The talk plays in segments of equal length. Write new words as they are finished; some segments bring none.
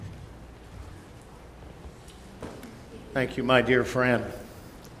Thank you, my dear friend.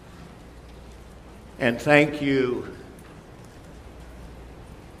 And thank you,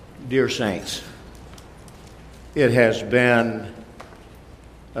 dear saints. It has been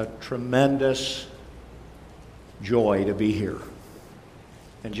a tremendous joy to be here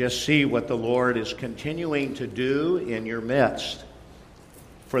and just see what the Lord is continuing to do in your midst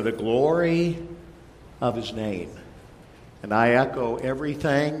for the glory of His name. And I echo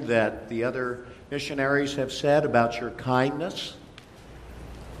everything that the other missionaries have said about your kindness.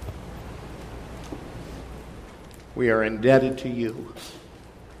 We are indebted to you.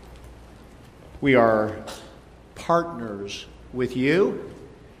 We are partners with you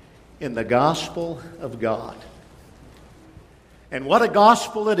in the gospel of God. And what a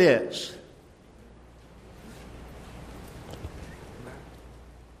gospel it is.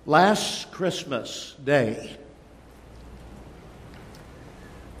 Last Christmas Day,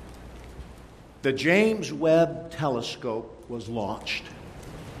 the James Webb Telescope was launched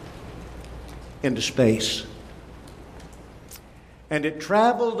into space. And it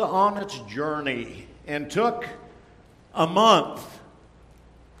traveled on its journey and took a month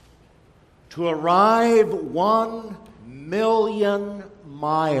to arrive 1 million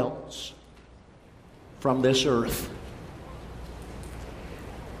miles from this earth.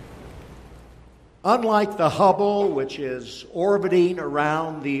 Unlike the Hubble, which is orbiting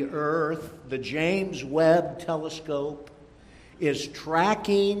around the earth, the James Webb Telescope is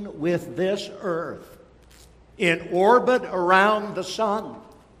tracking with this earth in orbit around the sun.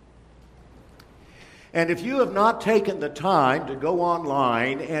 And if you have not taken the time to go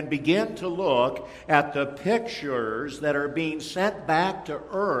online and begin to look at the pictures that are being sent back to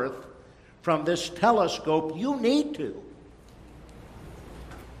Earth from this telescope, you need to.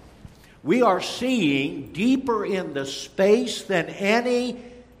 We are seeing deeper into space than any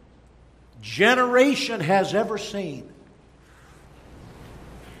generation has ever seen.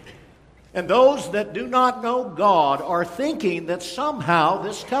 And those that do not know God are thinking that somehow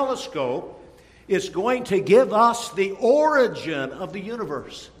this telescope is going to give us the origin of the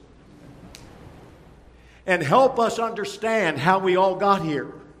universe and help us understand how we all got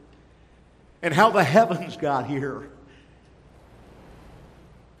here and how the heavens got here.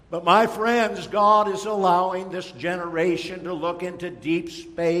 But my friends, God is allowing this generation to look into deep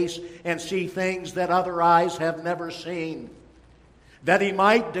space and see things that other eyes have never seen, that He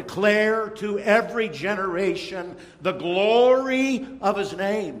might declare to every generation the glory of His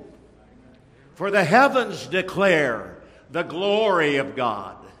name. For the heavens declare the glory of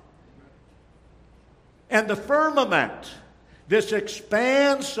God. And the firmament, this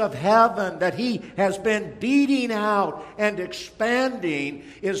expanse of heaven that He has been beating out and expanding,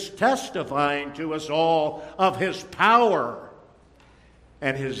 is testifying to us all of His power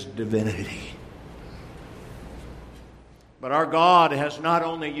and His divinity. But our God has not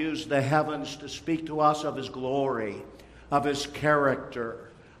only used the heavens to speak to us of His glory, of His character,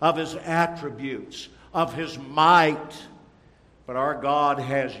 of His attributes, of His might, but our God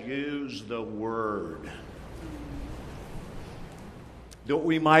has used the Word that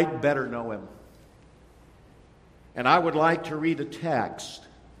we might better know Him. And I would like to read a text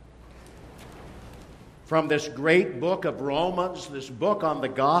from this great book of Romans, this book on the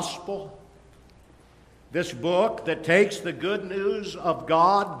gospel, this book that takes the good news of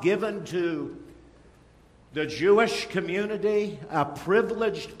God given to the Jewish community, a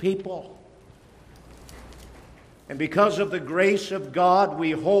privileged people. And because of the grace of God,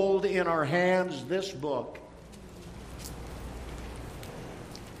 we hold in our hands this book.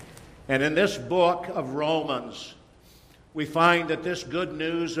 And in this book of Romans, we find that this good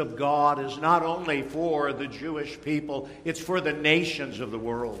news of God is not only for the Jewish people, it's for the nations of the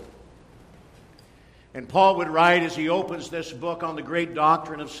world. And Paul would write as he opens this book on the great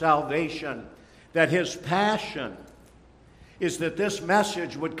doctrine of salvation that his passion is that this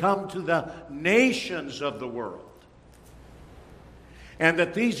message would come to the nations of the world. And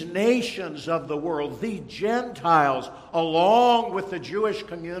that these nations of the world, the Gentiles, along with the Jewish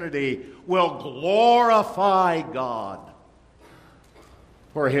community, will glorify God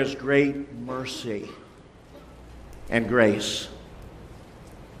for His great mercy and grace.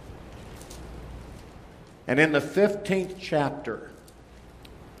 And in the 15th chapter,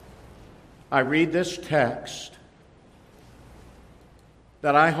 I read this text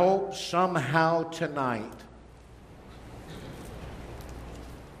that I hope somehow tonight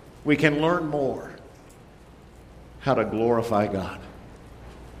we can learn more how to glorify God.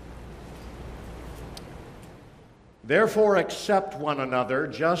 Therefore, accept one another,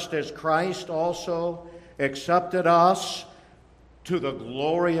 just as Christ also accepted us to the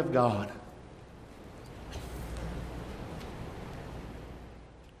glory of God.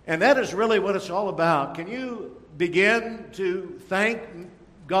 And that is really what it's all about. Can you begin to thank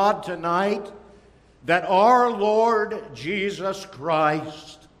God tonight that our Lord Jesus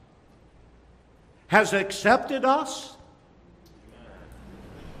Christ has accepted us?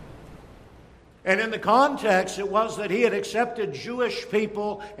 And in the context, it was that he had accepted Jewish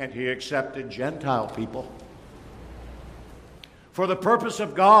people and he accepted Gentile people. For the purpose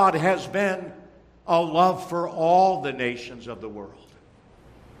of God has been a love for all the nations of the world.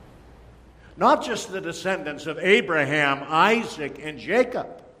 Not just the descendants of Abraham, Isaac, and Jacob,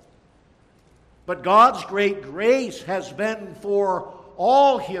 but God's great grace has been for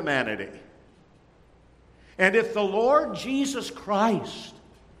all humanity. And if the Lord Jesus Christ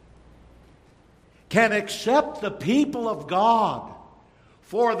can accept the people of God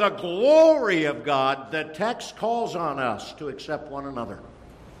for the glory of God, the text calls on us to accept one another,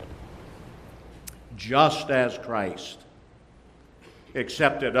 just as Christ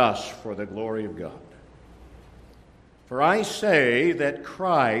accepted us for the glory of God. For I say that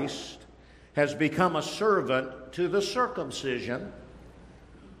Christ has become a servant to the circumcision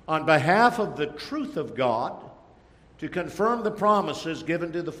on behalf of the truth of God to confirm the promises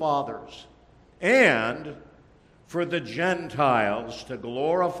given to the fathers, and for the Gentiles to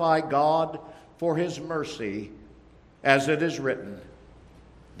glorify God for his mercy, as it is written,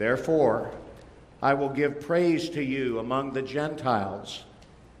 therefore I will give praise to you among the Gentiles,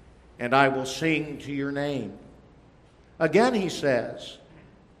 and I will sing to your name. Again he says,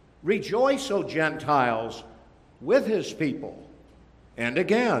 rejoice, O Gentiles, with his people. And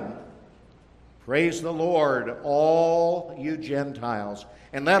again, praise the Lord, all you Gentiles,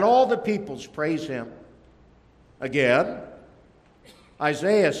 and let all the peoples praise him. Again,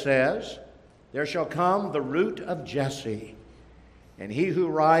 Isaiah says, there shall come the root of Jesse, and he who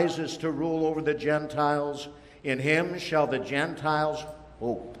rises to rule over the Gentiles, in him shall the Gentiles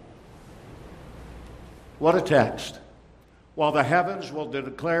hope. What a text. While the heavens will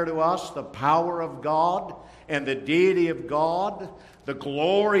declare to us the power of God and the deity of God, the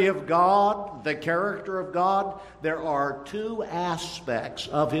glory of God, the character of God, there are two aspects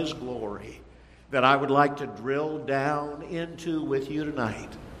of his glory that I would like to drill down into with you tonight.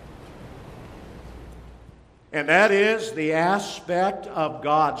 And that is the aspect of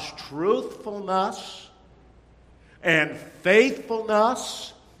God's truthfulness and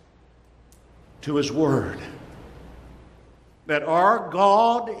faithfulness to his word. That our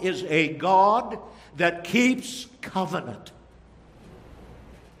God is a God that keeps covenant.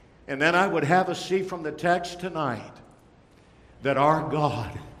 And then I would have us see from the text tonight that our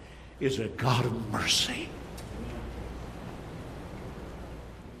God is a God of mercy.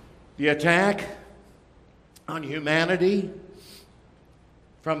 The attack on humanity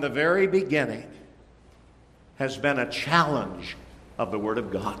from the very beginning has been a challenge of the Word of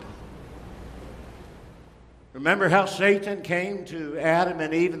God. Remember how Satan came to Adam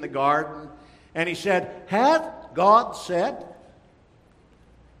and Eve in the garden and he said, hath God said?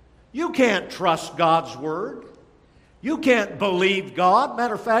 You can't trust God's word. You can't believe God.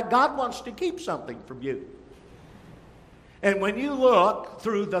 Matter of fact, God wants to keep something from you. And when you look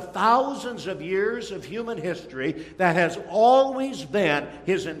through the thousands of years of human history, that has always been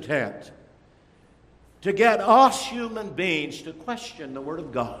his intent, to get us human beings to question the Word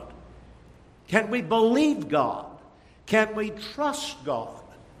of God. Can we believe God? Can we trust God?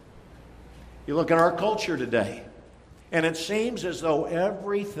 You look at our culture today, and it seems as though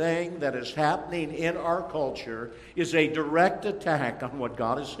everything that is happening in our culture is a direct attack on what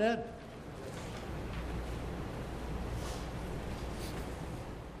God has said.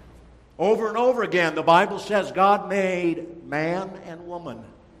 Over and over again, the Bible says God made man and woman,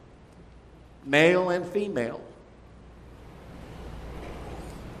 male and female.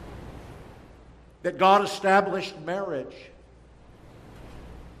 That God established marriage.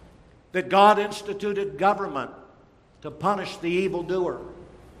 That God instituted government to punish the evildoer.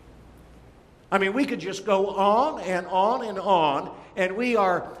 I mean, we could just go on and on and on, and we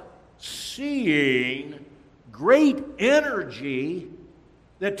are seeing great energy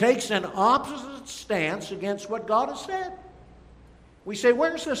that takes an opposite stance against what God has said. We say,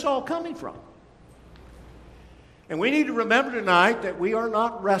 where's this all coming from? And we need to remember tonight that we are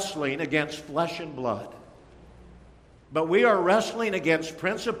not wrestling against flesh and blood, but we are wrestling against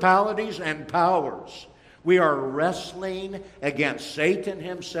principalities and powers. We are wrestling against Satan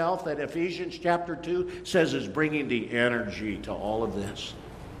himself, that Ephesians chapter 2 says is bringing the energy to all of this.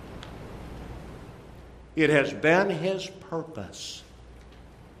 It has been his purpose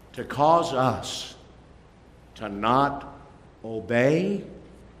to cause us to not obey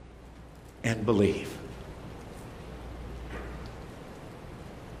and believe.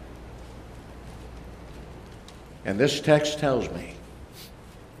 And this text tells me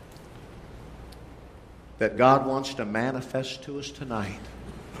that God wants to manifest to us tonight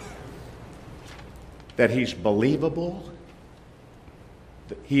that He's believable,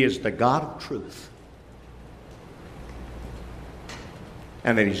 that He is the God of truth,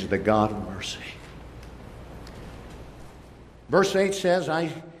 and that He's the God of mercy. Verse 8 says,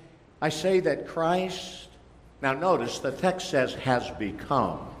 I say that Christ, now notice the text says, has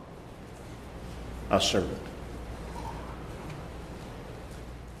become a servant.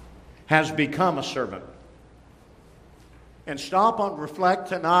 Has become a servant. And stop and reflect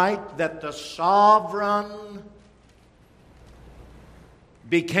tonight that the sovereign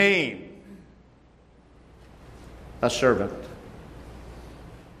became a servant.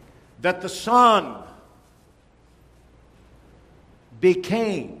 That the Son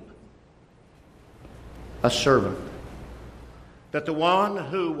became a servant. That the one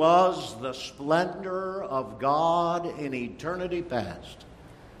who was the splendor of God in eternity past,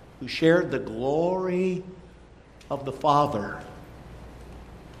 who shared the glory of the Father,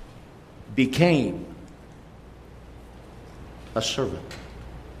 became a servant.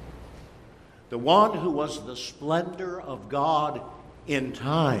 The one who was the splendor of God in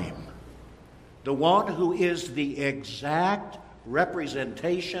time, the one who is the exact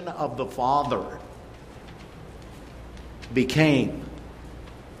representation of the Father, became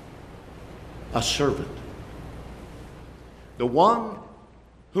a servant. The one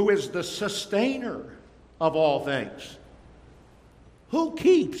who is the sustainer of all things, who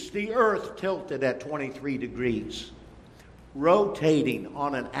keeps the earth tilted at 23 degrees, rotating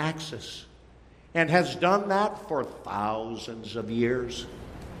on an axis, and has done that for thousands of years.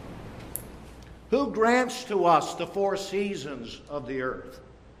 Who grants to us the 4 seasons of the earth?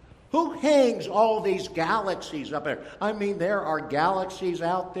 Who hangs all these galaxies up there? I mean, there are galaxies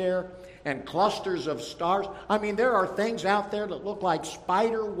out there and clusters of stars. I mean, there are things out there that look like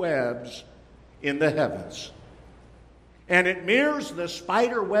spider webs in the heavens. And it mirrors the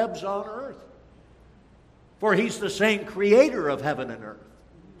spider webs on earth. For He's the same creator of heaven and earth.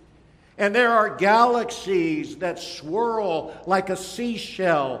 And there are galaxies that swirl like a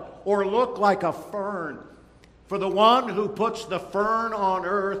seashell or look like a fern. For the one who puts the fern on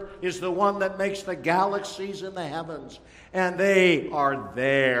earth is the one that makes the galaxies in the heavens. And they are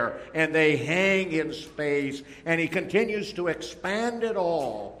there, and they hang in space, and He continues to expand it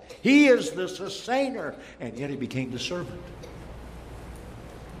all. He is the sustainer, and yet He became the servant.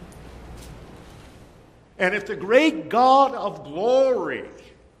 And if the great God of glory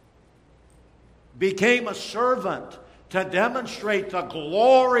became a servant to demonstrate the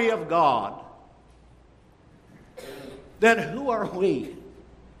glory of God, then who are we?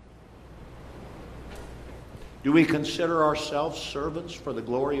 Do we consider ourselves servants for the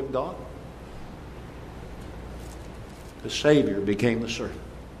glory of God? The Savior became the servant.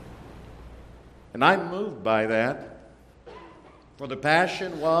 And I'm moved by that. For the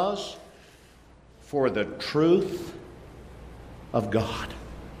passion was for the truth of God.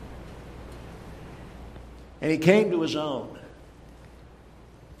 And He came to His own.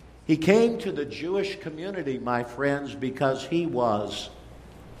 He came to the Jewish community, my friends, because He was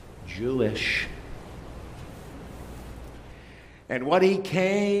Jewish. And what He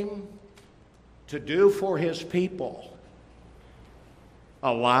came to do for His people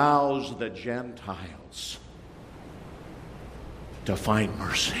allows the Gentiles to find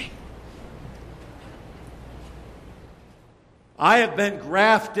mercy. I have been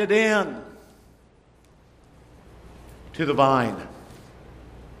grafted in to the vine.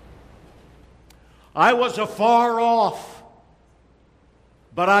 I was afar off,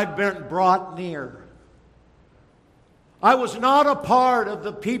 but I've been brought near. I was not a part of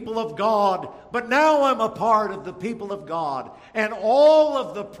the people of God, but now I'm a part of the people of God. And all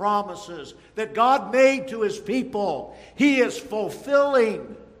of the promises that God made to His people, He is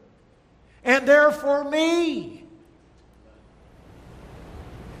fulfilling. And they're for me.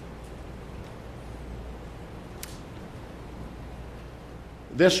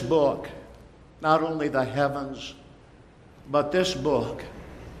 This book, not only the heavens, but this book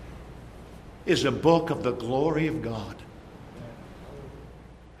is a book of the glory of God.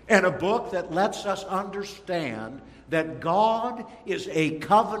 And a book that lets us understand that God is a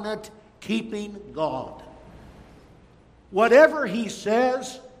covenant-keeping God. Whatever He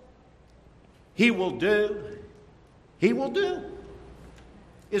says, He will do. He will do.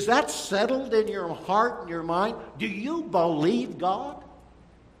 Is that settled in your heart and your mind? Do you believe God?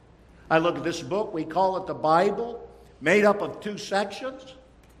 I look at this book, we call it the Bible, made up of 2 sections.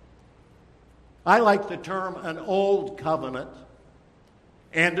 I like the term an old covenant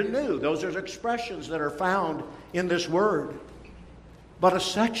and anew. Those are expressions that are found in this word. But a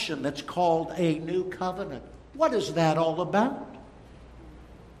section that's called a new covenant. What is that all about?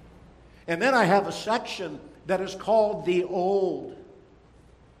 And then I have a section that is called the old.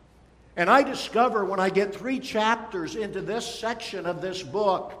 And I discover when I get 3 chapters into this section of this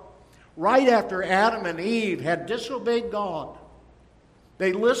book, right after Adam and Eve had disobeyed God,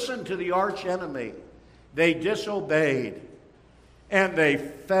 they listened to the archenemy, they disobeyed, and they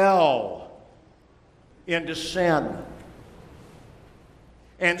fell into sin.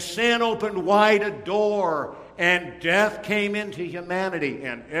 And sin opened wide a door, and death came into humanity.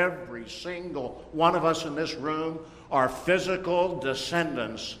 And every single one of us in this room are physical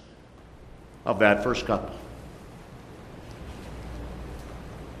descendants of that first couple.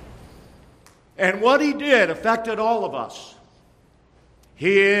 And what he did affected all of us.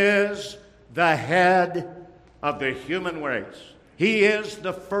 He is the head of the human race. He is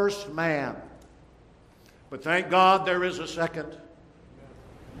the first man. But thank God there is a second.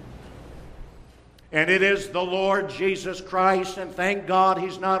 And it is the Lord Jesus Christ. And thank God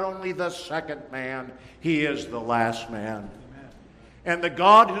he's not only the second man, he is the last man. And the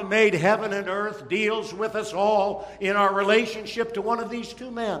God who made heaven and earth deals with us all in our relationship to one of these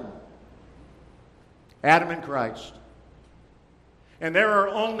 2 men, Adam and Christ. And there are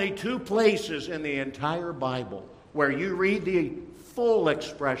only 2 places in the entire Bible where you read the full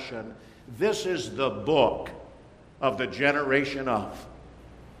expression, this is the book of the generation of.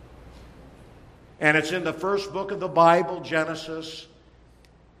 And it's in the first book of the Bible, Genesis.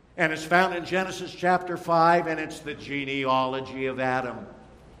 And it's found in Genesis chapter 5, and it's the genealogy of Adam.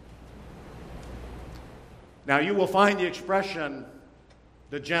 Now, you will find the expression,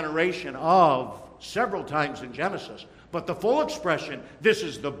 the generation of, several times in Genesis. But the full expression, this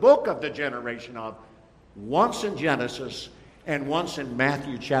is the book of the generation of, once in Genesis and once in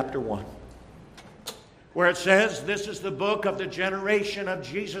Matthew chapter 1. Where it says, this is the book of the generation of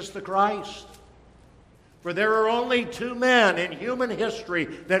Jesus the Christ. For there are only 2 men in human history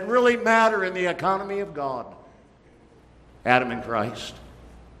that really matter in the economy of God. Adam and Christ.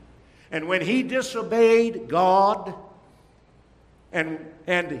 And when he disobeyed God, and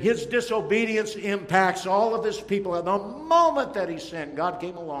his disobedience impacts all of his people, at the moment that he sinned, God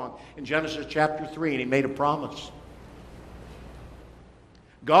came along in Genesis chapter 3 and he made a promise.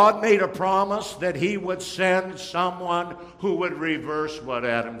 God made a promise that he would send someone who would reverse what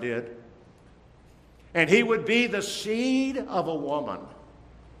Adam did. And he would be the seed of a woman.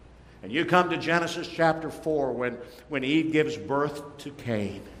 And you come to Genesis chapter 4 when Eve gives birth to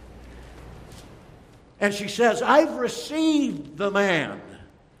Cain. And she says, I've received the man.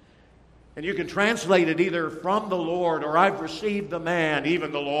 And you can translate it either from the Lord or I've received the man,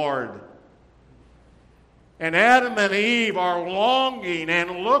 even the Lord. And Adam and Eve are longing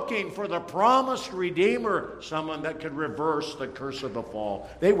and looking for the promised Redeemer, someone that could reverse the curse of the fall.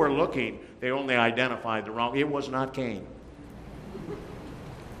 They were looking. They only identified the wrong. It was not Cain.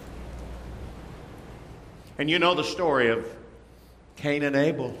 And you know the story of Cain and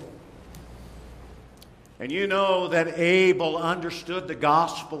Abel. And you know that Abel understood the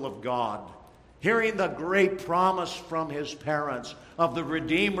gospel of God, hearing the great promise from his parents of the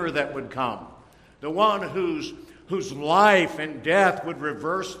Redeemer that would come. The one whose life and death would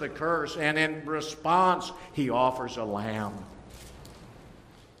reverse the curse. And in response, he offers a lamb.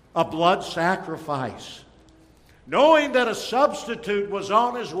 A blood sacrifice. Knowing that a substitute was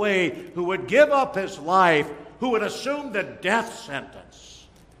on his way who would give up his life, who would assume the death sentence.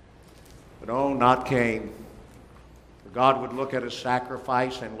 But oh, not Cain. For God would look at his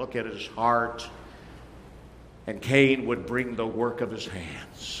sacrifice and look at his heart. And Cain would bring the work of his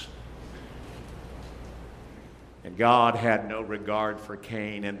hands. And God had no regard for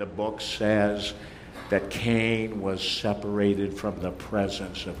Cain, and the book says that Cain was separated from the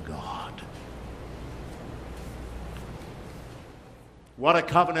presence of God. What a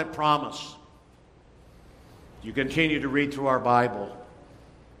covenant promise. You continue to read through our Bible,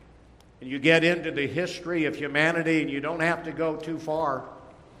 and you get into the history of humanity, and you don't have to go too far.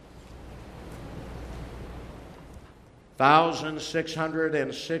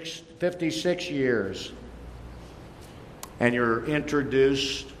 1,656 years. And you're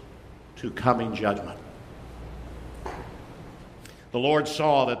introduced to coming judgment. The Lord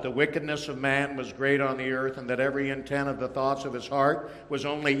saw that the wickedness of man was great on the earth, and that every intent of the thoughts of his heart was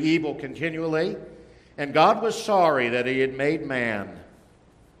only evil continually. And God was sorry that he had made man,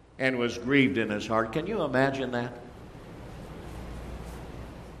 and was grieved in his heart. Can you imagine that?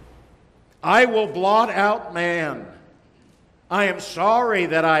 I will blot out man. I am sorry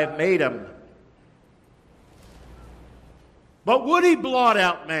that I have made him. But would he blot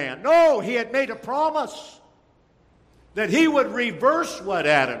out man? No, he had made a promise that he would reverse what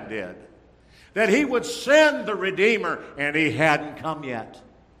Adam did, that he would send the Redeemer, and he hadn't come yet.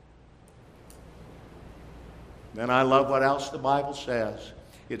 Then I love what else the Bible says.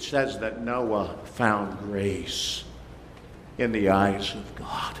 It says that Noah found grace in the eyes of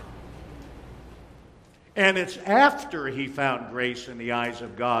God. And it's after he found grace in the eyes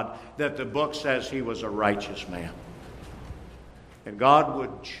of God that the book says he was a righteous man. And God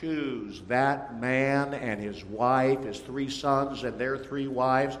would choose that man and his wife, his 3 sons and their 3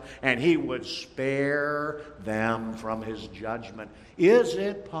 wives, and he would spare them from his judgment. Is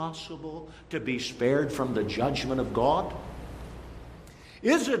it possible to be spared from the judgment of God?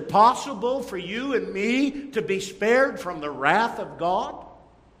 Is it possible for you and me to be spared from the wrath of God?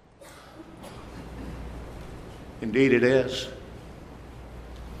 Indeed it is.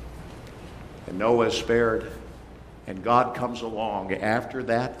 And Noah is spared. And God comes along after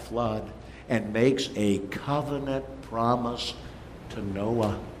that flood and makes a covenant promise to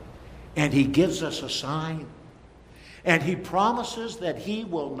Noah. And he gives us a sign. And he promises that he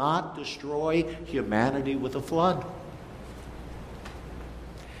will not destroy humanity with a flood.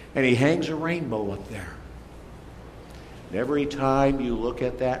 And he hangs a rainbow up there. And every time you look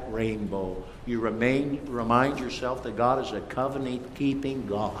at that rainbow, you remind yourself that God is a covenant-keeping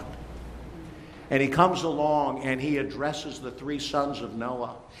God. And he comes along and he addresses the 3 sons of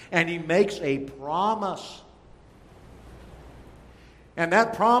Noah. And he makes a promise. And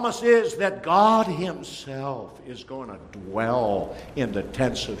that promise is that God himself is going to dwell in the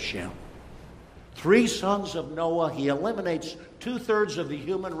tents of Shem. 3 sons of Noah. He eliminates 2/3 of the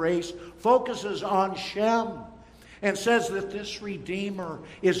human race, focuses on Shem, and says that this Redeemer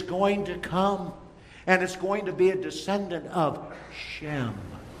is going to come. And it's going to be a descendant of Shem.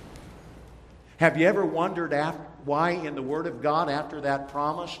 Have you ever wondered why in the Word of God, after that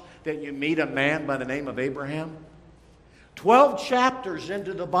promise, that you meet a man by the name of Abraham? 12 chapters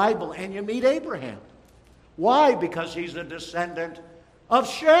into the Bible, and you meet Abraham. Why? Because he's a descendant of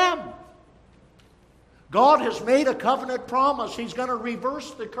Shem. God has made a covenant promise. He's going to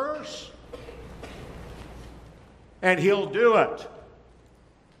reverse the curse. And he'll do it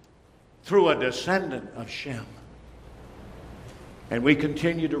through a descendant of Shem. And we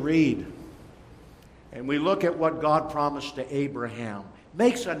continue to read. And we look at what God promised to Abraham.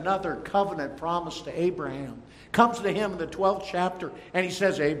 Makes another covenant promise to Abraham. Comes to him in the 12th chapter, and he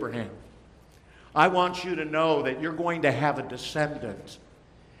says, Abraham, I want you to know that you're going to have a descendant.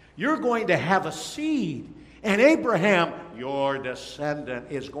 You're going to have a seed. And Abraham, your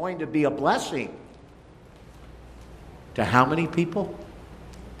descendant, is going to be a blessing. To how many people?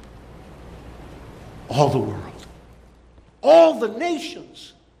 All the world. All the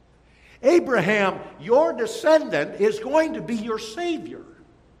nations. Abraham, your descendant is going to be your Savior.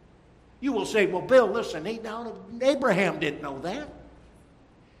 You will say, well, Bill, listen, Abraham didn't know that.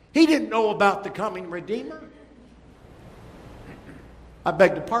 He didn't know about the coming Redeemer. I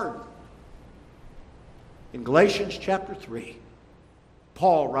beg to pardon. In Galatians chapter 3,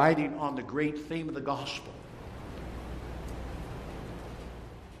 Paul, writing on the great theme of the gospel,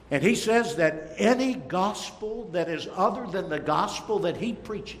 and he says that any gospel that is other than the gospel that he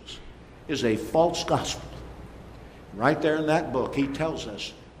preaches is a false gospel. Right there in that book, he tells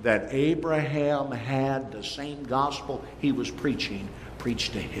us that Abraham had the same gospel he was preaching,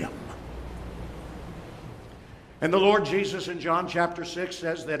 preached to him. And the Lord Jesus in John chapter 6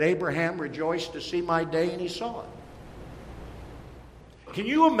 says that Abraham rejoiced to see my day, and he saw it. Can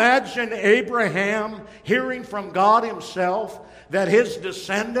you imagine Abraham hearing from God himself that his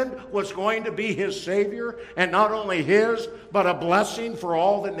descendant was going to be his Savior, and not only his, but a blessing for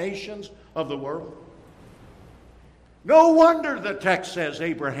all the nations of the world? No wonder the text says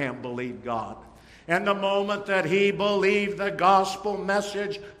Abraham believed God. And the moment that he believed the gospel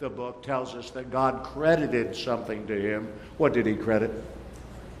message, the book tells us that God credited something to him. What did he credit?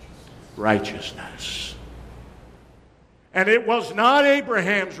 Righteousness. And it was not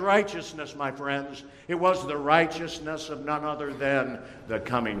Abraham's righteousness, my friends. It was the righteousness of none other than the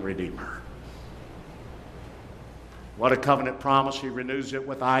coming Redeemer. What a covenant promise. He renews it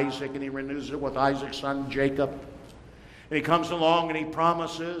with Isaac, and he renews it with Isaac's son Jacob. And he comes along and he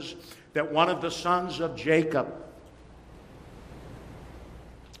promises that one of the sons of Jacob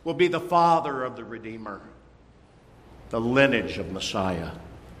will be the father of the Redeemer, the lineage of Messiah.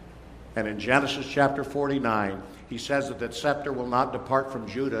 And in Genesis chapter 49, he says that the scepter will not depart from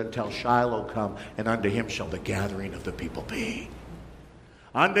Judah until Shiloh come, and unto him shall the gathering of the people be.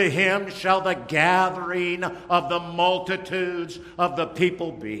 Unto him shall the gathering of the multitudes of the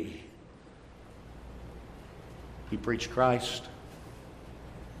people be. He preached Christ.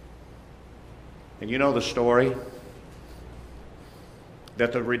 And you know the story,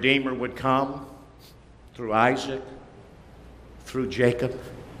 that the Redeemer would come through Isaac, through Jacob,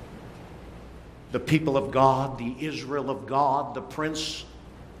 the people of God, the Israel of God, the Prince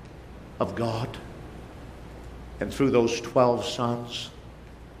of God. And through those 12 sons,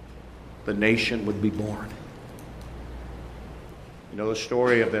 the nation would be born. You know the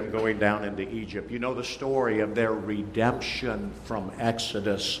story of them going down into Egypt. You know the story of their redemption from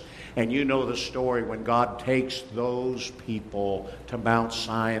Exodus. And you know the story when God takes those people to Mount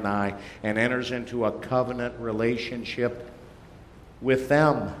Sinai and enters into a covenant relationship with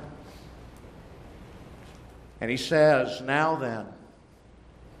them. And he says, now then,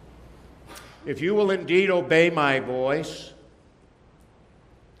 if you will indeed obey my voice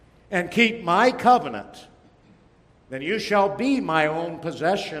and keep my covenant, then you shall be my own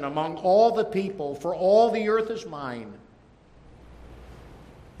possession among all the people, for all the earth is mine.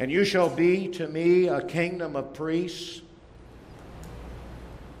 And you shall be to me a kingdom of priests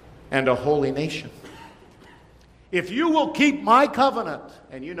and a holy nation. If you will keep my covenant,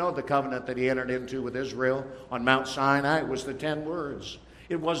 and you know the covenant that he entered into with Israel on Mount Sinai, it was the 10 words.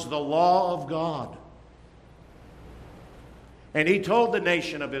 It was the law of God. And he told the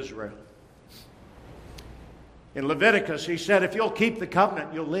nation of Israel, in Leviticus, he said, if you'll keep the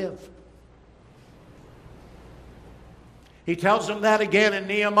covenant, you'll live. He tells them that again in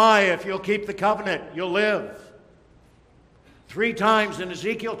Nehemiah, if you'll keep the covenant, you'll live. 3 times in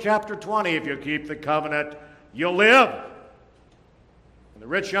Ezekiel chapter 20, if you keep the covenant, you'll live. And the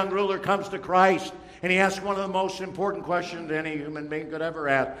rich young ruler comes to Christ, and he asks one of the most important questions any human being could ever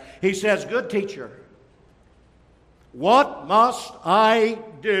ask. He says, good teacher, what must I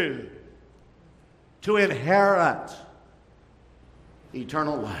do to inherit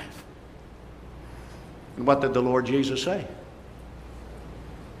eternal life? And what did the Lord Jesus say?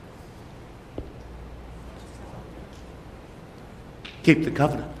 Keep the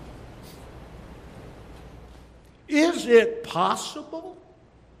covenant. Is it possible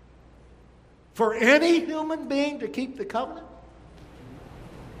for any human being to keep the covenant?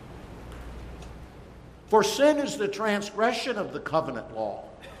 For sin is the transgression of the covenant law.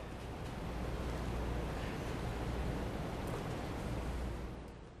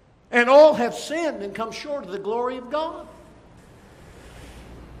 And all have sinned and come short of the glory of God.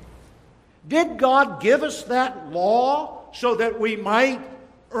 Did God give us that law so that we might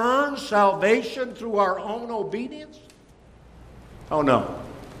earn salvation through our own obedience? Oh no.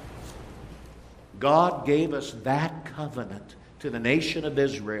 God gave us that covenant to the nation of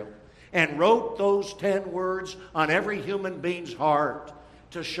Israel and wrote those 10 words on every human being's heart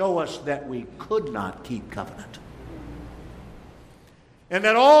to show us that we could not keep covenant. And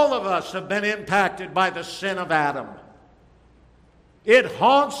that all of us have been impacted by the sin of Adam. It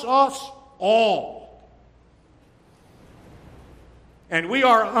haunts us all. And we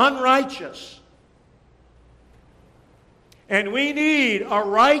are unrighteous. And we need a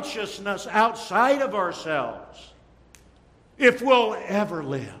righteousness outside of ourselves if we'll ever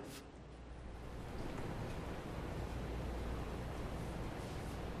live.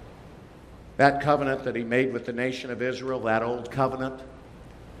 That covenant that he made with the nation of Israel, that old covenant,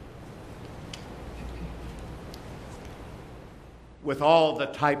 with all the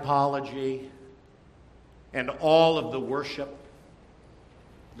typology and all of the worship,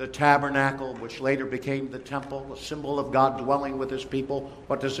 the tabernacle, which later became the temple, a symbol of God dwelling with his people.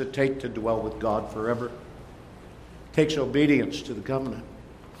 What does it take to dwell with God forever? It takes obedience to the covenant.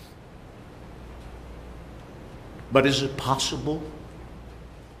 But is it possible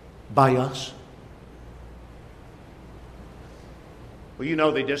by us? Well, you know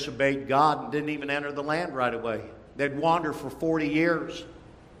they disobeyed God and didn't even enter the land right away. They'd wander for 40 years.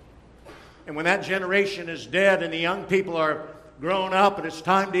 And when that generation is dead and the young people are grown up and it's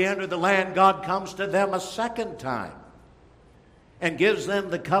time to enter the land, God comes to them a second time and gives them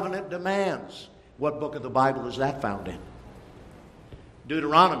the covenant demands. What book of the Bible is that found in?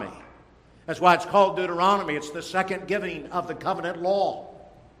 Deuteronomy. That's why it's called Deuteronomy. It's the second giving of the covenant law.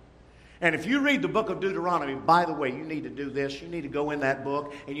 And if you read the book of Deuteronomy, by the way, you need to do this. You need to go in that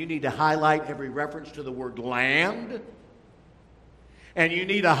book and you need to highlight every reference to the word land. And you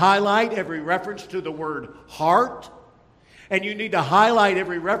need to highlight every reference to the word heart. And you need to highlight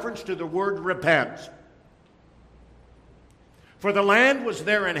every reference to the word repent. For the land was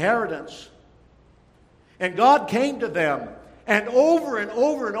their inheritance. And God came to them, and over and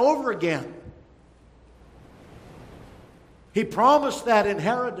over and over again, he promised that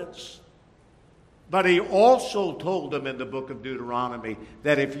inheritance. But he also told them in the book of Deuteronomy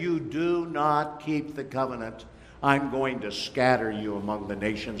that if you do not keep the covenant, I'm going to scatter you among the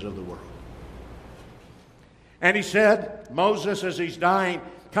nations of the world. And he said, Moses, as he's dying,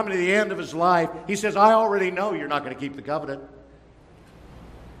 coming to the end of his life, he says, I already know you're not going to keep the covenant.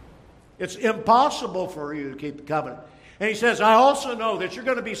 It's impossible for you to keep the covenant. And he says, I also know that you're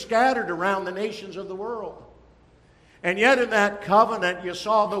going to be scattered around the nations of the world. And yet in that covenant, you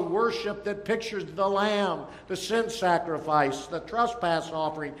saw the worship that pictures the lamb, the sin sacrifice, the trespass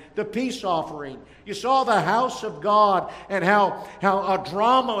offering, the peace offering. You saw the house of God and how a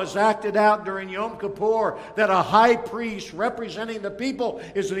drama was acted out during Yom Kippur, that a high priest representing the people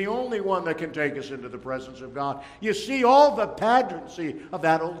is the only one that can take us into the presence of God. You see all the pageantry of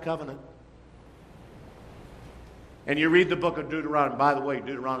that old covenant. And you read the book of Deuteronomy. By the way,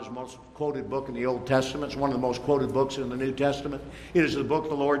 Deuteronomy is the most quoted book in the Old Testament. It's one of the most quoted books in the New Testament. It is the book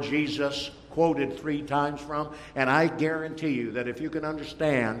the Lord Jesus quoted 3 times from. And I guarantee you that if you can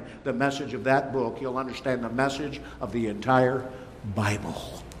understand the message of that book, you'll understand the message of the entire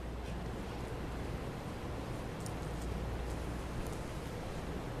Bible.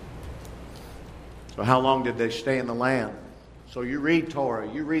 So how long did they stay in the land? So you read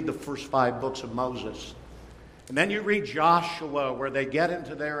Torah. You read the first 5 books of Moses. And then you read Joshua, where they get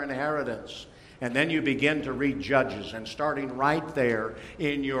into their inheritance. And then you begin to read Judges. And starting right there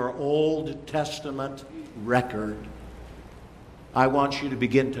in your Old Testament record, I want you to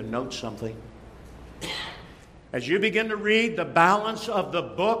begin to note something. As you begin to read the balance of the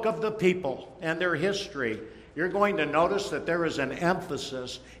book of the people and their history, you're going to notice that there is an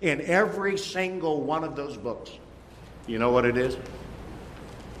emphasis in every single one of those books. You know what it is?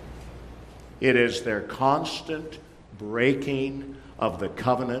 It is their constant breaking of the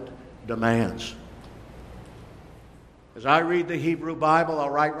covenant demands. As I read the Hebrew Bible,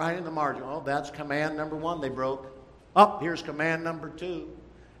 I'll write right in the margin, oh, that's command number 1 they broke. Here's command number 2,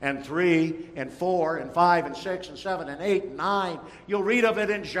 and 3, and 4, and 5, and 6, and 7, and 8, and 9. You'll read of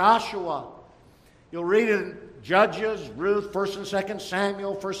it in Joshua. You'll read it in Judges, Ruth, 1st and 2nd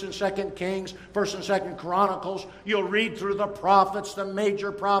Samuel, 1st and 2nd Kings, 1st and 2nd Chronicles. You'll read through the prophets, the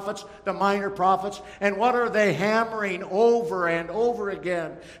major prophets, the minor prophets. And what are they hammering over and over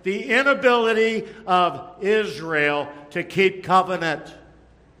again? The inability of Israel to keep covenant.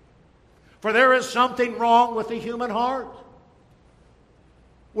 For there is something wrong with the human heart.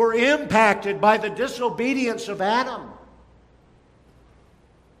 We're impacted by the disobedience of Adam.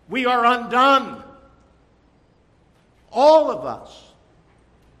 We are undone. All of us.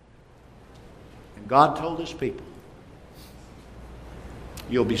 And God told His people,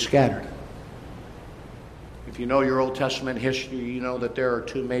 you'll be scattered. If you know your Old Testament history, you know that there are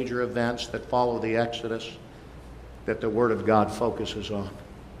 2 major events that follow the Exodus that the Word of God focuses on.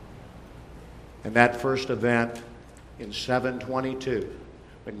 And that first event in 722,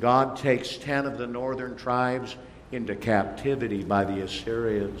 when God takes 10 of the northern tribes into captivity by the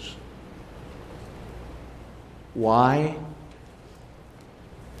Assyrians. Why?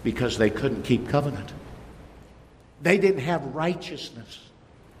 Because they couldn't keep covenant. They didn't have righteousness.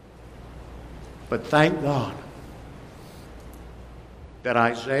 But thank God that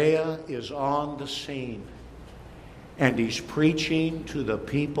Isaiah is on the scene and he's preaching to the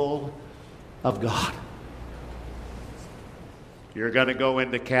people of God. You're going to go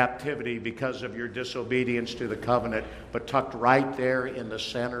into captivity because of your disobedience to the covenant, but tucked right there in the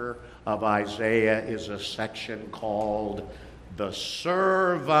center of Isaiah is a section called the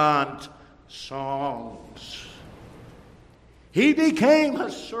Servant Songs. He became a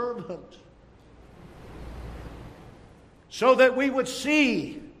servant so that we would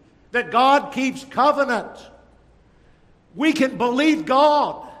see that God keeps covenant. We can believe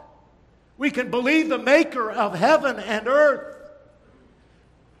God. We can believe the maker of heaven and earth.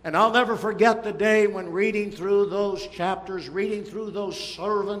 And I'll never forget the day when reading through those chapters, reading through those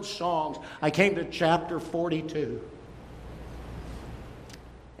servant songs, I came to chapter 42.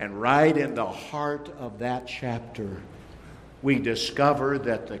 And right in the heart of that chapter, we discover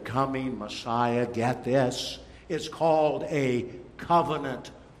that the coming Messiah, get this, is called a covenant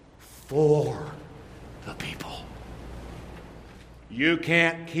for the people. You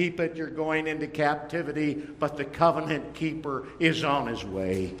can't keep it. You're going into captivity, but the covenant keeper is on his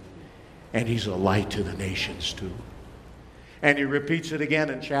way. And he's a light to the nations too. And he repeats it again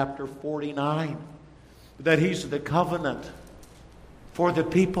in chapter 49, that he's the covenant for the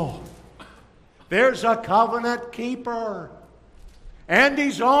people. There's a covenant keeper. And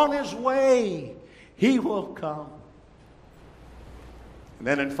he's on his way. He will come. And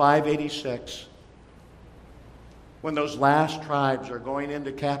then in 586, when those last tribes are going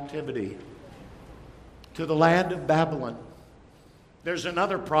into captivity to the land of Babylon, There's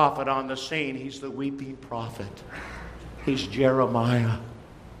another prophet on the scene. He's the weeping prophet. He's Jeremiah.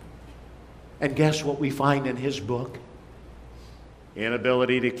 And guess what we find in his book?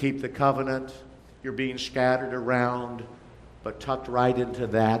 Inability to keep the covenant. You're being scattered around. But tucked right into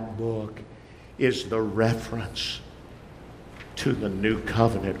that book is the reference to the new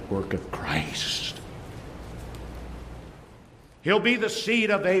covenant work of Christ. He'll be the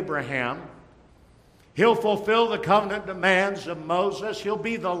seed of Abraham. He'll fulfill the covenant demands of Moses. He'll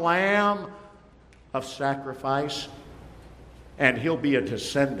be the lamb of sacrifice. And he'll be a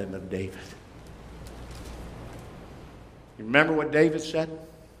descendant of David. You remember what David said?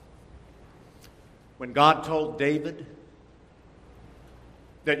 When God told David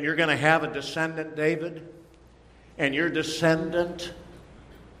that you're going to have a descendant, David, and your descendant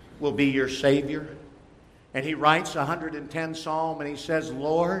will be your Savior. And he writes 110 Psalm and he says,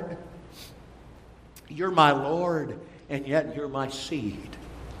 Lord, you're my Lord, and yet you're my seed.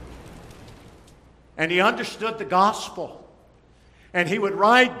 And he understood the gospel. And he would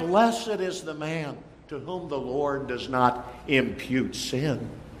write, blessed is the man to whom the Lord does not impute sin.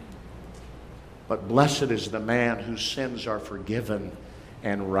 But blessed is the man whose sins are forgiven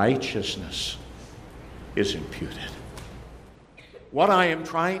and righteousness is imputed. What I am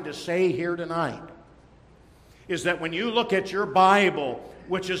trying to say here tonight is that when you look at your Bible,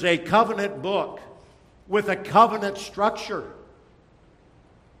 which is a covenant book with a covenant structure,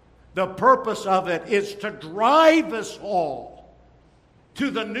 the purpose of it is to drive us all to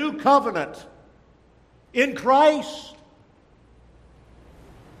the new covenant in Christ.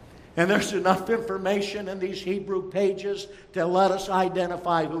 And there's enough information in these Hebrew pages to let us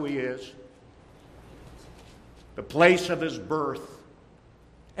identify who he is. The place of his birth.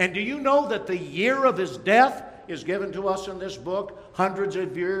 And do you know that the year of his death is given to us in this book hundreds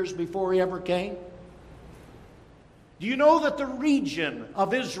of years before he ever came? Do you know that the region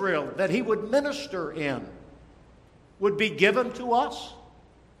of Israel that he would minister in would be given to us?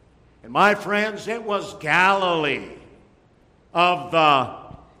 And my friends, it was Galilee of the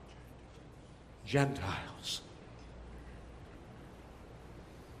Gentiles.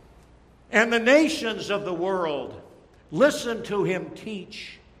 And the nations of the world listened to him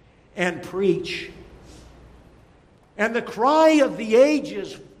teach and preach. And the cry of the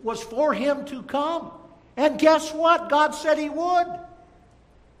ages was for him to come. And guess what? God said he would.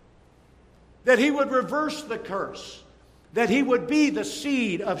 That he would reverse the curse. That he would be the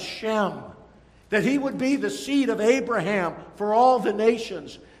seed of Shem. That he would be the seed of Abraham for all the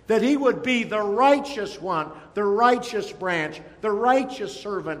nations. That he would be the righteous one, the righteous branch, the righteous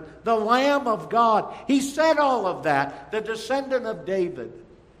servant, the Lamb of God. He said all of that, the descendant of David.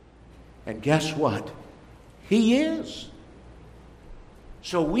 And guess what? He is.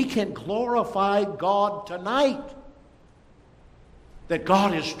 So we can glorify God tonight. That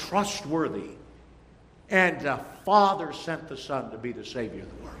God is trustworthy. And the Father sent the Son to be the Savior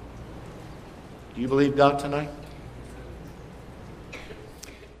of the world. Do you believe God tonight?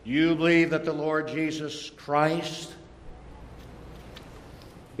 You believe that the Lord Jesus Christ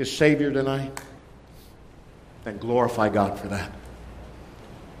is Savior tonight? Then glorify God for that.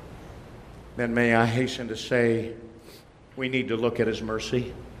 Then may I hasten to say, we need to look at his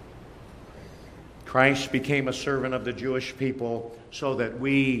mercy. Christ became a servant of the Jewish people so that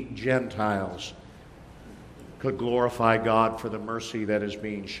we Gentiles could glorify God for the mercy that is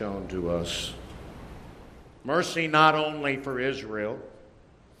being shown to us. Mercy not only for Israel,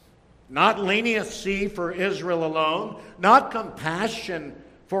 not leniency for Israel alone, not compassion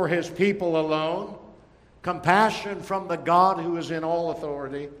for his people alone, compassion from the God who is in all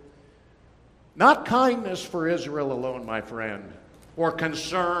authority, not kindness for Israel alone, my friend, or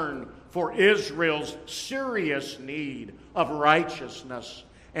concern for Israel's serious need of righteousness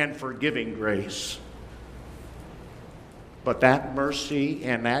and forgiving grace. But that mercy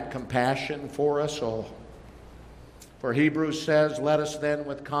and that compassion for us all. For Hebrews says, let us then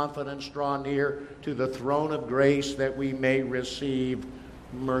with confidence draw near to the throne of grace that we may receive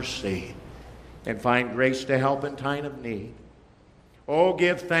mercy and find grace to help in time of need. Oh,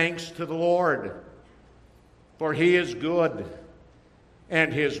 give thanks to the Lord, for he is good,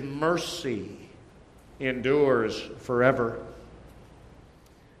 and his mercy endures forever.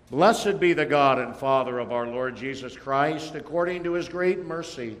 Blessed be the God and Father of our Lord Jesus Christ, according to his great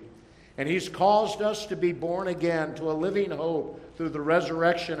mercy. And he's caused us to be born again to a living hope through the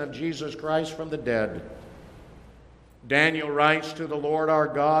resurrection of Jesus Christ from the dead. Daniel writes, to the Lord our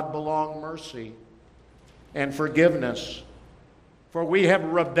God belong mercy and forgiveness, for we have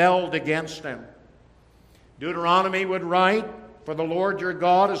rebelled against him. Deuteronomy would write, for the Lord your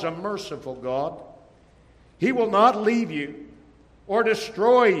God is a merciful God. He will not leave you, or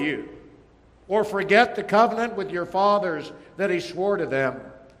destroy you, or forget the covenant with your fathers that he swore to them.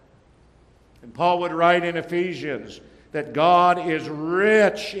 And Paul would write in Ephesians that God is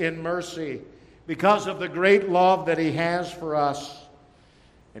rich in mercy because of the great love that he has for us.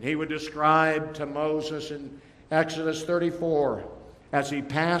 And he would describe to Moses in Exodus 34 as he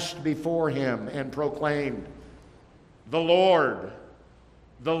passed before him and proclaimed, the Lord,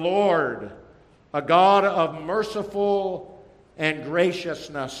 a God of merciful and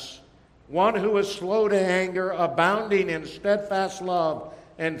graciousness, one who is slow to anger, abounding in steadfast love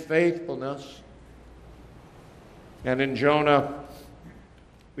and faithfulness. And in Jonah,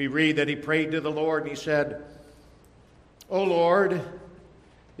 we read that he prayed to the Lord and he said, O Lord,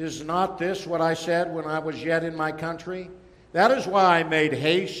 is not this what I said when I was yet in my country? That is why I made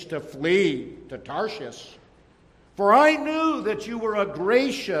haste to flee to Tarshish. For I knew that you were a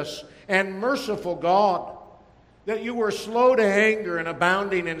gracious and merciful God, that you were slow to anger and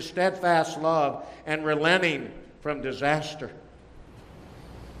abounding in steadfast love and relenting from disaster.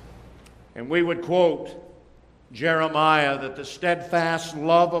 And we would quote Jeremiah that the steadfast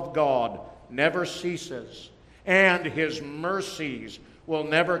love of God never ceases, and his mercies will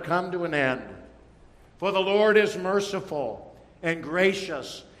never come to an end. For the Lord is merciful and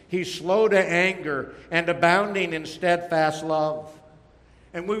gracious. He's slow to anger and abounding in steadfast love.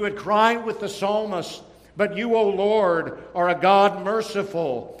 And we would cry with the psalmist, but you, O Lord, are a God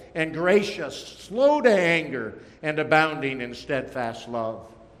merciful and gracious, slow to anger and abounding in steadfast love.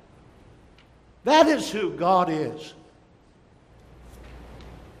 That is who God is.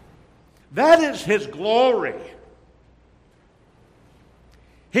 That is his glory.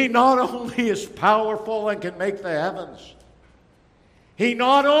 He not only is powerful and can make the heavens, he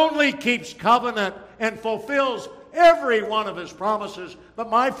not only keeps covenant and fulfills every one of his promises, but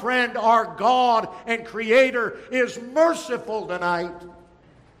my friend, our God and Creator is merciful tonight.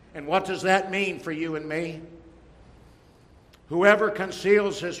 And what does that mean for you and me? Whoever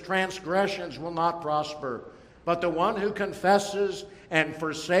conceals his transgressions will not prosper, but the one who confesses and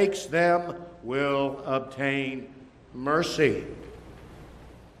forsakes them will obtain mercy.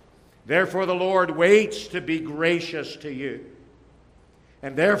 Therefore the Lord waits to be gracious to you,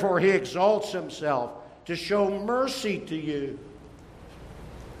 and therefore he exalts himself to show mercy to you.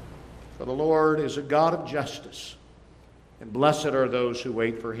 For the Lord is a God of justice, and blessed are those who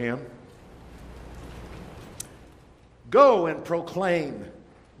wait for him. Go and proclaim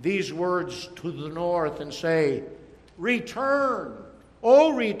these words to the north and say, return,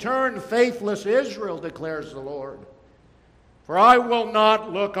 O return, faithless Israel, declares the Lord. For I will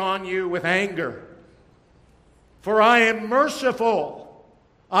not look on you with anger, for I am merciful.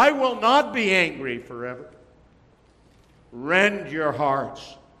 I will not be angry forever. Rend your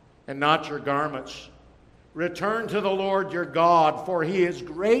hearts and not your garments. Return to the Lord your God, for he is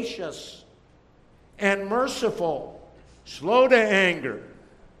gracious and merciful, slow to anger,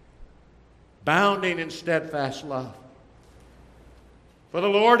 abounding in steadfast love. For the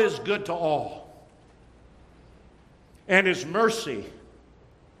Lord is good to all, and his mercy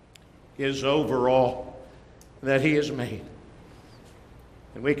is over all that he has made.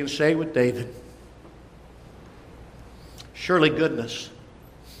 And we can say with David, surely goodness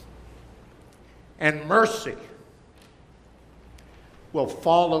and mercy will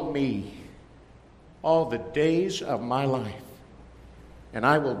follow me all the days of my life, and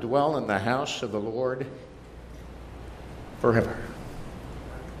I will dwell in the house of the Lord forever.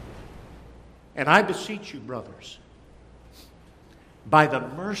 And I beseech you, brothers, by the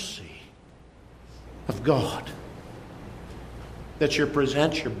mercy of God, that you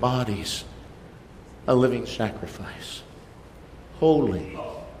present your bodies a living sacrifice, holy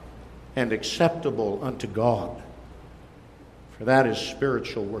and acceptable unto God, for that is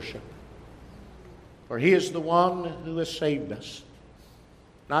spiritual worship. For he is the one who has saved us,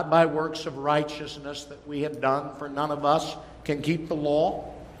 not by works of righteousness that we have done, for none of us can keep the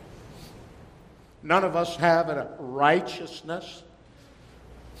law. None of us have a righteousness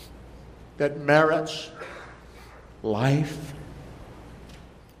that merits life.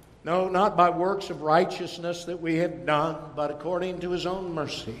 No, not by works of righteousness that we have done, but according to his own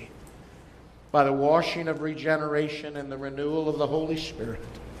mercy, by the washing of regeneration and the renewal of the Holy Spirit.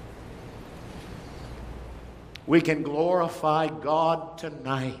 We can glorify God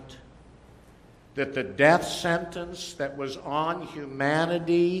tonight that the death sentence that was on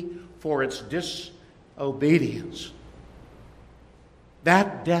humanity for its disobedience,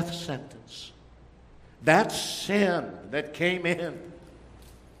 that death sentence, that sin that came in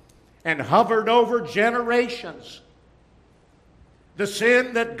and hovered over generations, the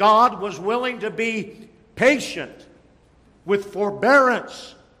sin that God was willing to be patient with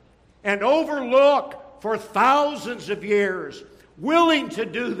forbearance and overlook for thousands of years, willing to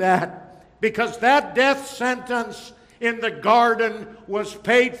do that because that death sentence in the garden was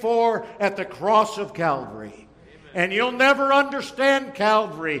paid for at the cross of Calvary. Amen. And you'll never understand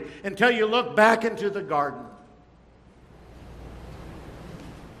Calvary until you look back into the garden.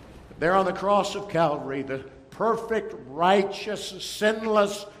 There on the cross of Calvary, the perfect, righteous,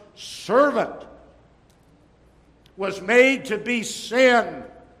 sinless servant was made to be sin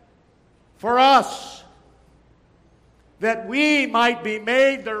for us, that we might be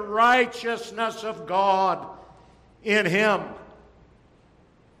made the righteousness of God in Him.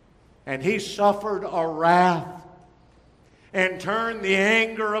 And He suffered a wrath and turned the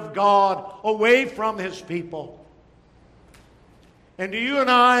anger of God away from His people. And do you and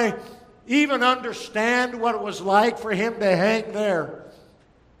I even understand what it was like for Him to hang there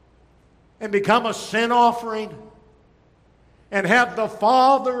and become a sin offering and have the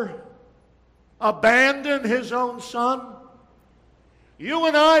Father abandon His own Son? You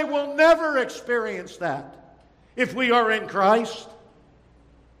and I will never experience that if we are in Christ.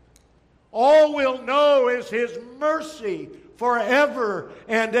 All we'll know is His mercy forever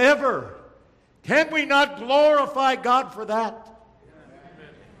and ever. Can we not glorify God for that?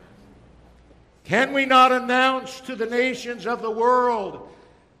 Can we not announce to the nations of the world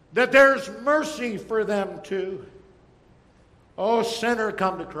that there's mercy for them too? Oh, sinner,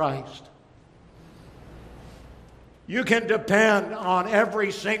 come to Christ. You can depend on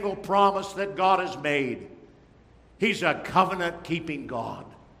every single promise that God has made. He's a covenant-keeping God.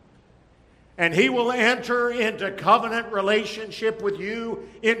 And He will enter into covenant relationship with you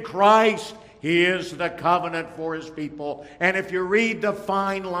in Christ. He is the covenant for His people. And if you read the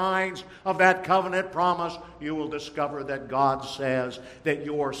fine lines of that covenant promise, you will discover that God says that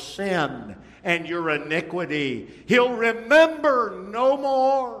your sin and your iniquity He'll remember no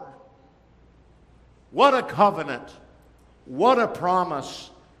more. What a covenant. What a promise.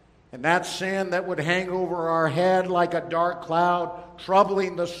 And that sin that would hang over our head like a dark cloud,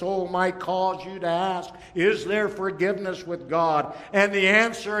 troubling the soul, might cause you to ask, is there forgiveness with God? And the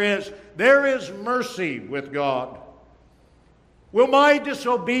answer is, there is mercy with God. Will my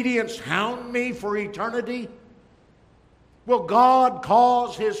disobedience hound me for eternity? Will God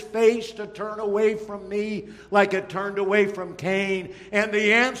cause His face to turn away from me like it turned away from Cain? And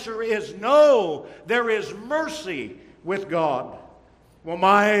the answer is no. There is mercy with God. Will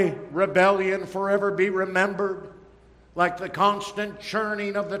my rebellion forever be remembered like the constant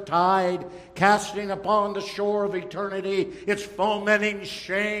churning of the tide, casting upon the shore of eternity its fomenting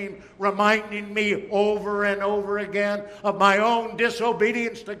shame, reminding me over and over again of my own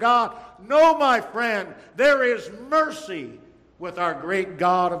disobedience to God? No, my friend, there is mercy with our great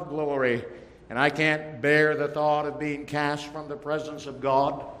God of glory. And I can't bear the thought of being cast from the presence of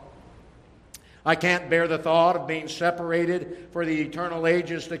God. I can't bear the thought of being separated for the eternal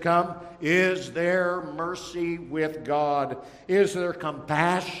ages to come. Is there mercy with God? Is there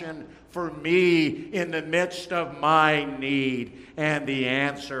compassion for me in the midst of my need? And the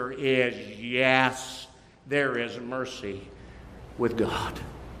answer is yes, there is mercy with God.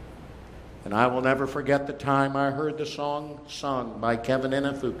 And I will never forget the time I heard the song sung by Kevin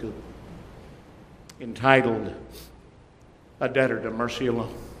Inafuku entitled, "A Debtor to Mercy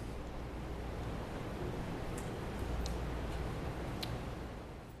Alone."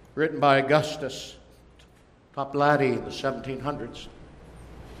 Written by Augustus Toplady in the 1700s.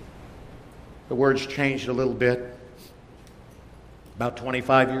 The words changed a little bit about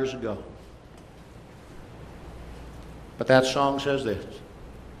 25 years ago. But that song says this: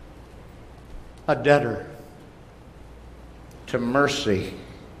 a debtor to mercy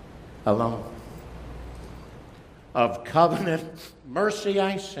alone. Of covenant mercy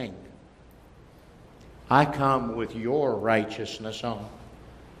I sing. I come with your righteousness on,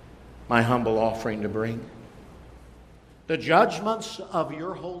 my humble offering to bring. The judgments of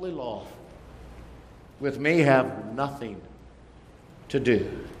your holy law with me have nothing to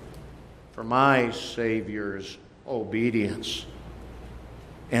do, for my Savior's obedience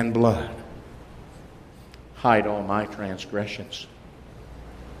and blood hide all my transgressions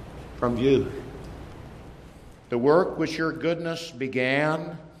from view. The work which your goodness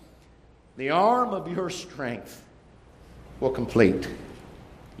began, the arm of your strength will complete.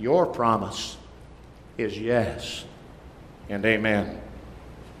 Your promise is yes and amen.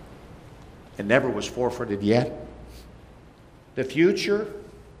 It never was forfeited yet. The future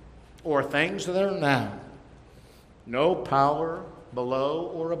or things that are now, no power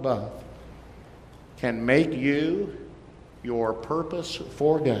below or above can make you your purpose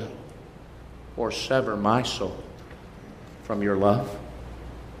forego or sever my soul from your love.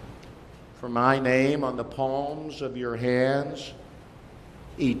 For my name on the palms of your hands,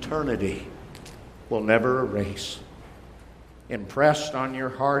 eternity will never erase. Impressed on your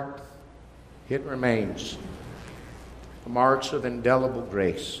heart, it remains. The marks of indelible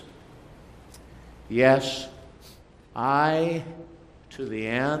grace. Yes, I to the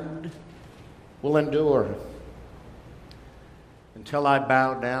end will endure until I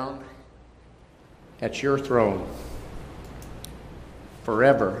bow down at your throne,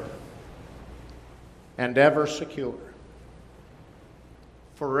 forever and ever secure.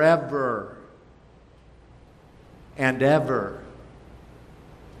 Forever and ever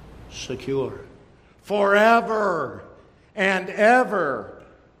secure. Forever and ever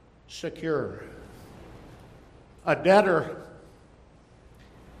secure. A debtor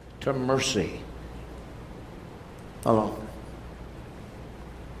to mercy alone.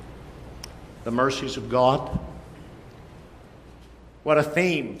 The mercies of God. What a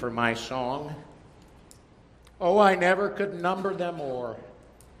theme for my song. Oh, I never could number them all.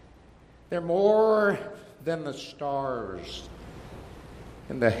 They're more than the stars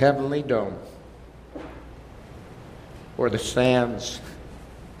in the heavenly dome, or the sands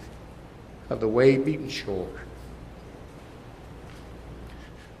of the wave-beaten shore.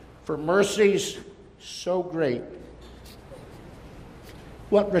 For mercies so great,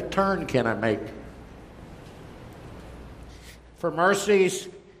 what return can I make? For mercies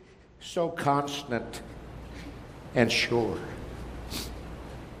so constant and sure,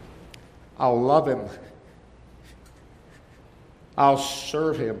 I'll love him. I'll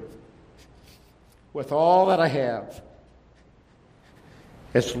serve him with all that I have,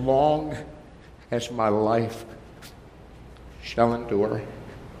 as long as my life shall endure.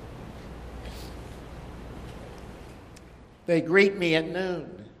 They greet me at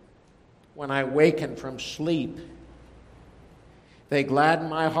noon when I waken from sleep. They gladden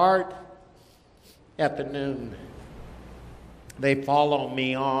my heart at the noon. They follow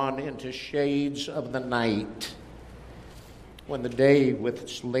me on into shades of the night when the day with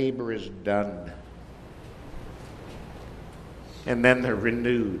its labor is done. And then they're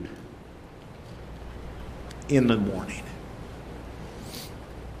renewed in the morning.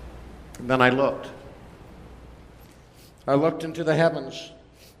 And then I looked into the heavens,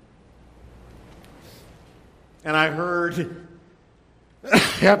 and I heard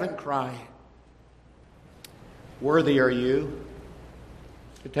heaven cry, "Worthy are you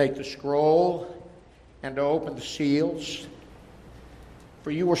to take the scroll and to open the seals,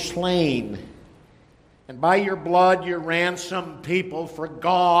 for you were slain, and by your blood you ransomed people for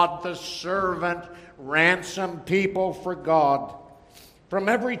God, the servant ransomed people for God, from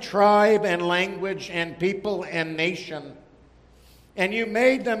every tribe and language and people and nation. And you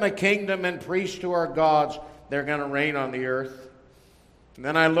made them a kingdom and priests to our gods." They're going to reign on the earth. And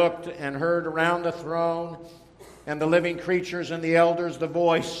then I looked and heard around the throne and the living creatures and the elders the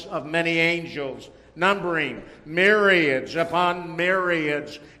voice of many angels, numbering myriads upon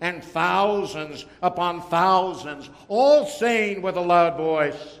myriads and thousands upon thousands, all saying with a loud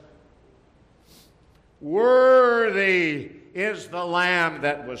voice, "Worthy is the Lamb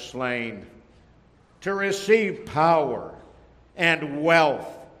that was slain to receive power and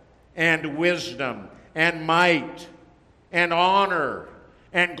wealth and wisdom and might and honor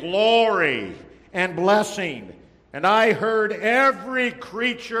and glory and blessing." And I heard every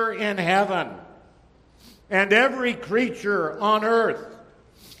creature in heaven and every creature on earth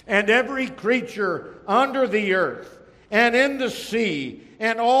and every creature under the earth and in the sea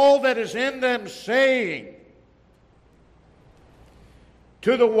and all that is in them saying,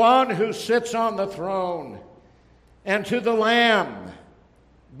 "To the one who sits on the throne and to the Lamb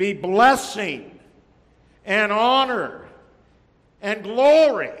be blessing and honor and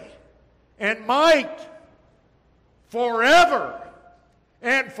glory and might forever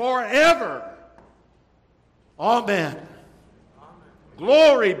and forever. Amen."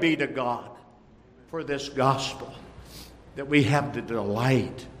 Glory be to God for this gospel that we have the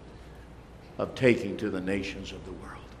delight of taking to the nations of the world.